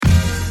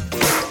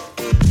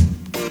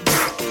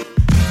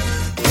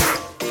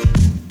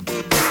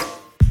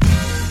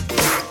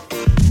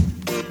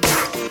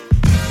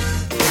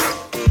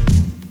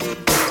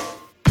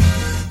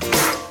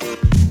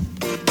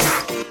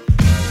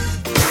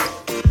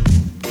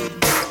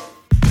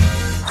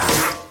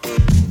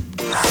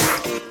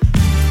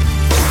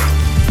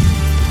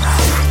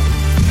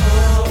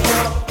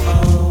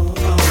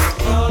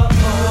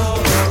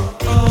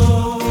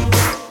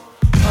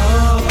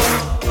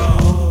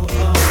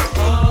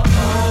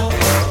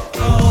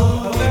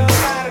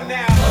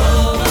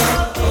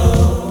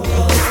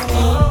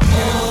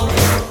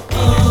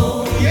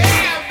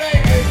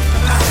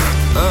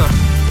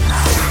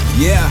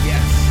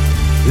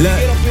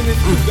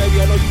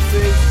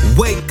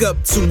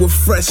up to a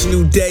fresh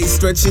new day,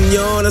 stretching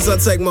yawn as I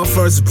take my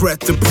first breath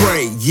to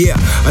pray. Yeah,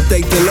 I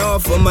thank the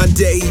Lord for my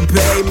day he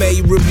paid. May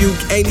he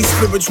rebuke any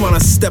spirit trying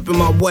to step in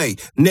my way.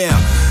 Now,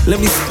 let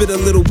me spit a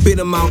little bit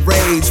of my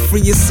rage.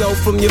 Free yourself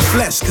from your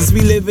flesh, cause we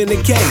live in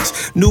a cage.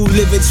 New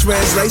living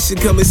translation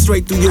coming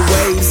straight through your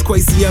waves.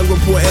 Kwesi Young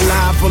reporting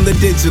live from the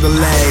digital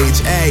age.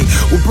 Hey,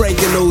 we're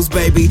breaking news,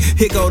 baby.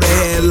 Here go the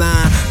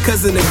headline.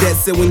 Cousin of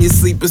death said when you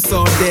sleep it's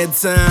all dead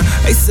time.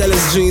 They sell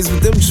us dreams,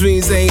 but them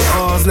dreams ain't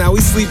ours. Now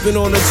we sleeping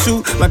on the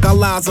truth like our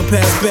lives are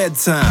past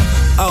bedtime.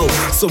 Oh,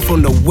 so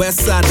from the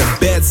west side to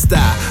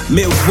Bed-Stuy,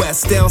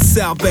 Midwest down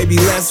south, baby,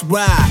 let's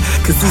ride.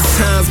 Cause these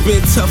times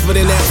been tougher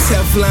than that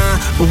Teflon,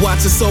 but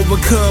watch us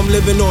overcome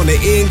living on the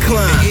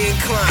incline.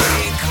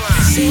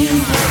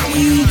 Seems like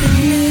we've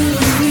been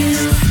living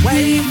this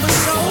way for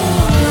so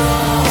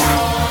long.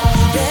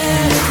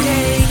 Better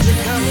days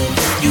are coming,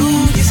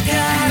 you just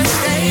gotta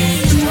stay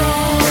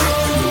strong.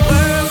 The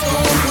world's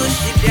gonna push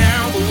you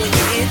down, but when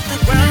you hit the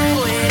ground,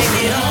 go ahead and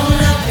get on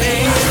up,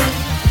 baby.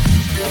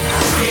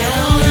 Get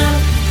on up,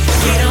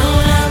 get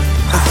on up,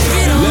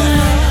 get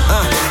on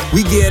up.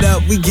 We get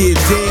up, we get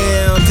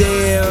down,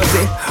 down,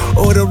 down.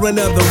 Order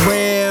another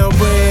round,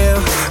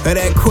 round of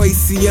that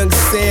Kwesi Young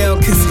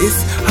sound, cause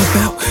it's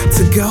about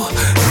to go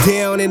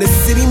down in the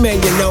city,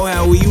 man. You know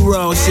how we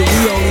roll. Shit,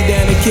 we only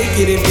down to kick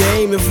it if you're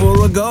aiming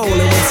for a goal.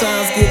 And when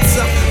times get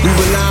tough, we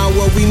rely on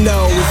what we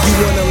know. If you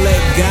wanna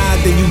let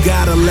God, then you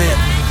gotta let,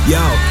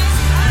 yo.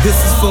 This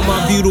is for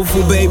my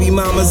beautiful baby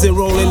mamas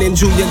enrolling in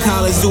junior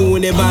college,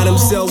 doing it by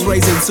themselves,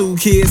 raising 2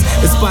 kids,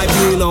 despite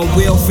being on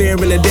welfare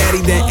and a daddy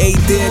that ain't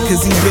there,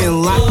 cause he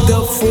been locked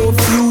up for a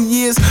few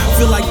years.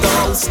 Feel like the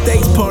whole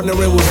state's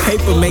partnering with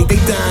paper, mate. They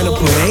dying to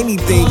put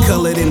anything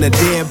colored in the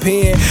damn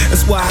pen.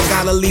 That's why I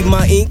gotta leave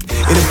my ink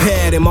in a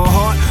pad and my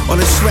heart on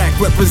the track,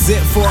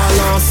 represent for our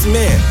lost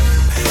men.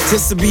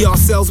 Just to be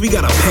ourselves, we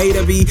gotta pay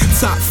to be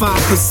top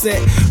 5%.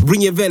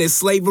 Reinvented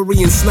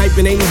slavery and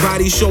sniping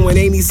anybody showing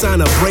any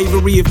sign of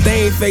bravery. If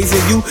they ain't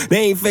phasing you,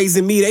 they ain't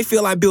phasing me. They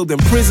feel like building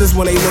prisons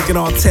when they look at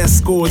our test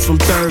scores from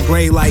 3rd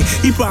grade. Like,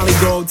 he probably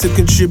going to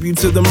contribute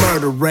to the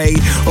murder rate,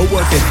 or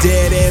work a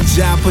dead-end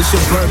job, push a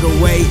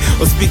burger weight,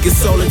 or speaking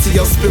soul until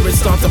your spirit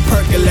start to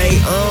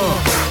percolate.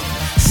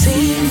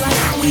 Seems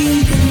like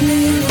we've been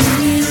living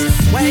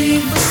this way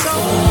for so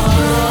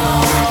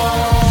long.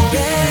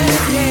 Better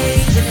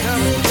days are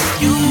coming,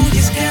 you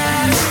just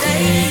gotta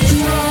stay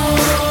strong.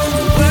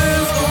 The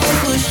world's gonna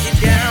push you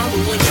down,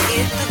 but when you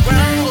hit the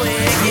ground, go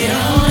ahead and get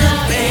on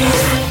up, baby.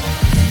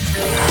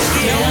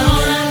 Get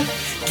on up,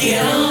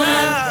 get on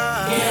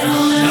up, get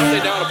on up.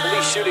 Sunday down, a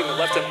police shooting that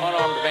left an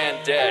unarmed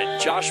man dead.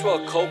 Joshua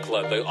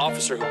Kokla, the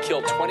officer who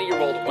killed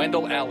 20-year-old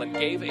Wendell Allen,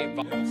 gave a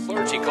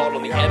clergy called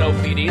on the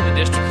NOPD, the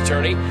district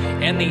attorney,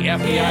 and the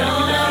FBI to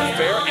conduct a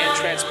fair and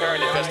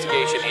transparent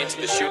investigation into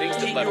the shootings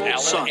that left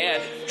Allen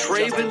and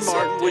Trayvon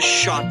Martin was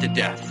shot to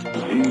death.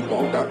 He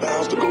walked out the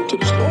house to go to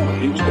the store.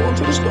 He was going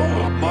to the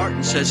store.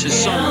 Martin says his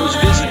son was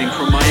visiting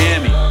from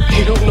Miami.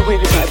 He don't know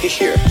anybody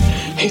here.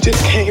 He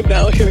just came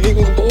down here. He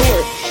was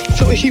bored.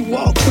 So he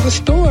walked to the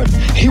store.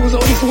 He was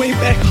on his way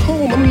back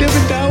home. I'm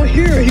living down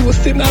here. He was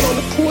sitting out on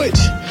the porch.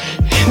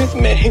 And this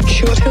man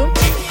killed him.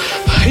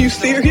 Are you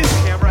serious?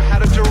 The camera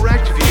had a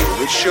direct view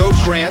which showed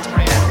Grant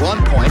at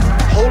one point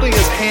holding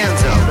his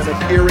hands up and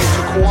appearing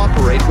to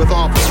cooperate with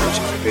officers.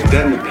 It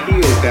doesn't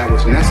appear that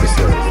was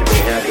necessary.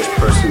 They had this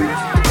person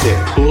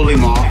that pulled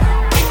him off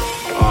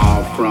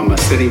from a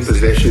sitting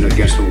position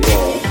against the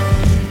wall,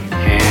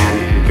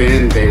 and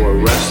then they were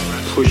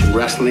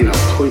wrestling or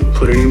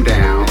putting him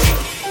down,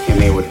 and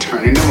they were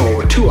turning him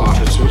over. 2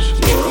 officers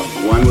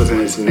were. One was in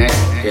his neck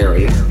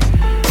area,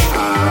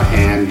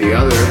 and the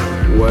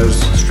other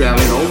was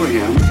straddling over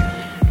him.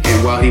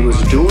 And while he was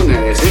doing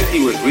that, as if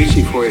he was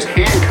reaching for his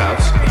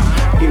handcuffs,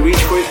 he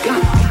reached for his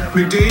gun.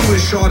 McDade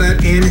was shot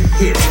at and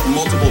hit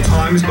multiple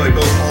times by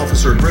both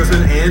Officer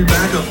Griffin and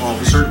backup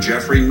officer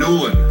Jeffrey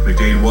Newland.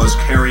 McDade was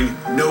carrying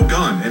no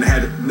gun and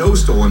had no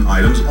stolen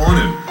items on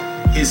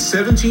him. His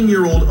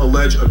 17-year-old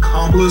alleged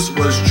accomplice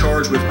was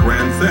charged with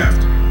grand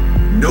theft.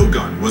 No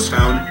gun was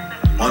found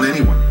on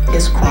anyone.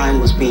 His crime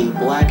was being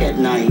black at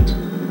night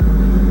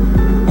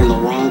in the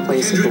wrong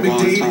place at the wrong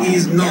time. McDade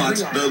is not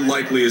the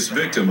likeliest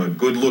victim. A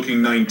good-looking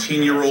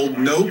 19-year-old,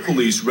 no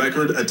police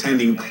record,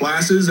 attending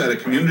classes at a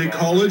community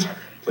college,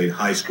 played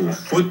high school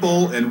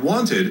football, and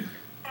wanted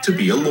to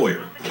be a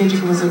lawyer.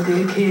 Kendrick was a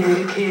good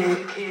kid.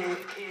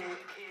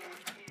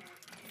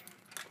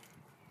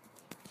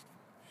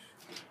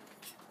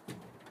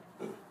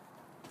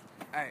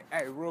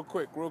 Hey, real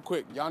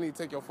quick. Y'all need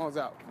to take your phones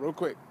out, real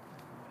quick.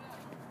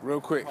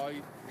 Call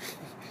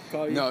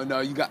you. No,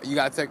 you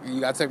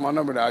gotta take my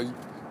number now.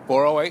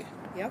 408.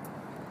 Yep.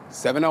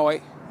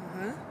 708.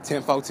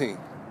 1014.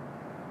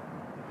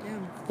 Yeah.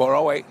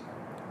 408.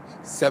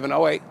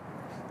 708.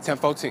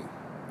 1014.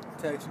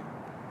 Text you.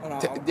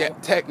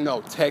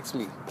 Text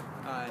me.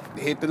 Alright.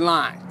 Hit the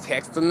line.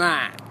 Text the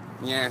line.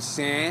 You know what I'm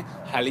saying?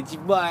 Holla at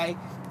your boy.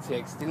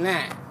 Text the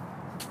line.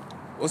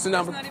 What's the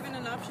number? It's not even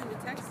an option to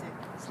text it.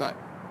 It's not.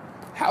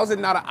 How is it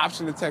not an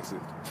option to text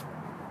it?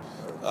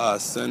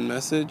 Send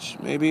message,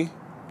 maybe.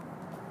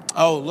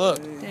 Oh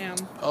look. Damn.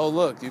 Oh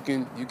look, you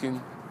can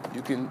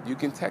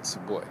text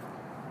your boy.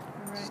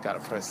 Right. Just gotta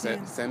press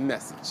send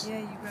message. Yeah,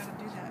 you gotta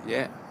do that.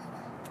 Yeah.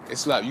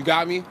 It's love. You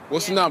got me?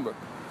 What's the number?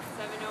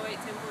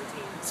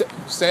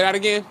 708-1014. Say that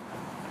again.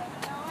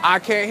 I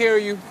can't hear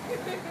you.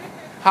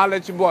 Holla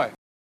at your boy.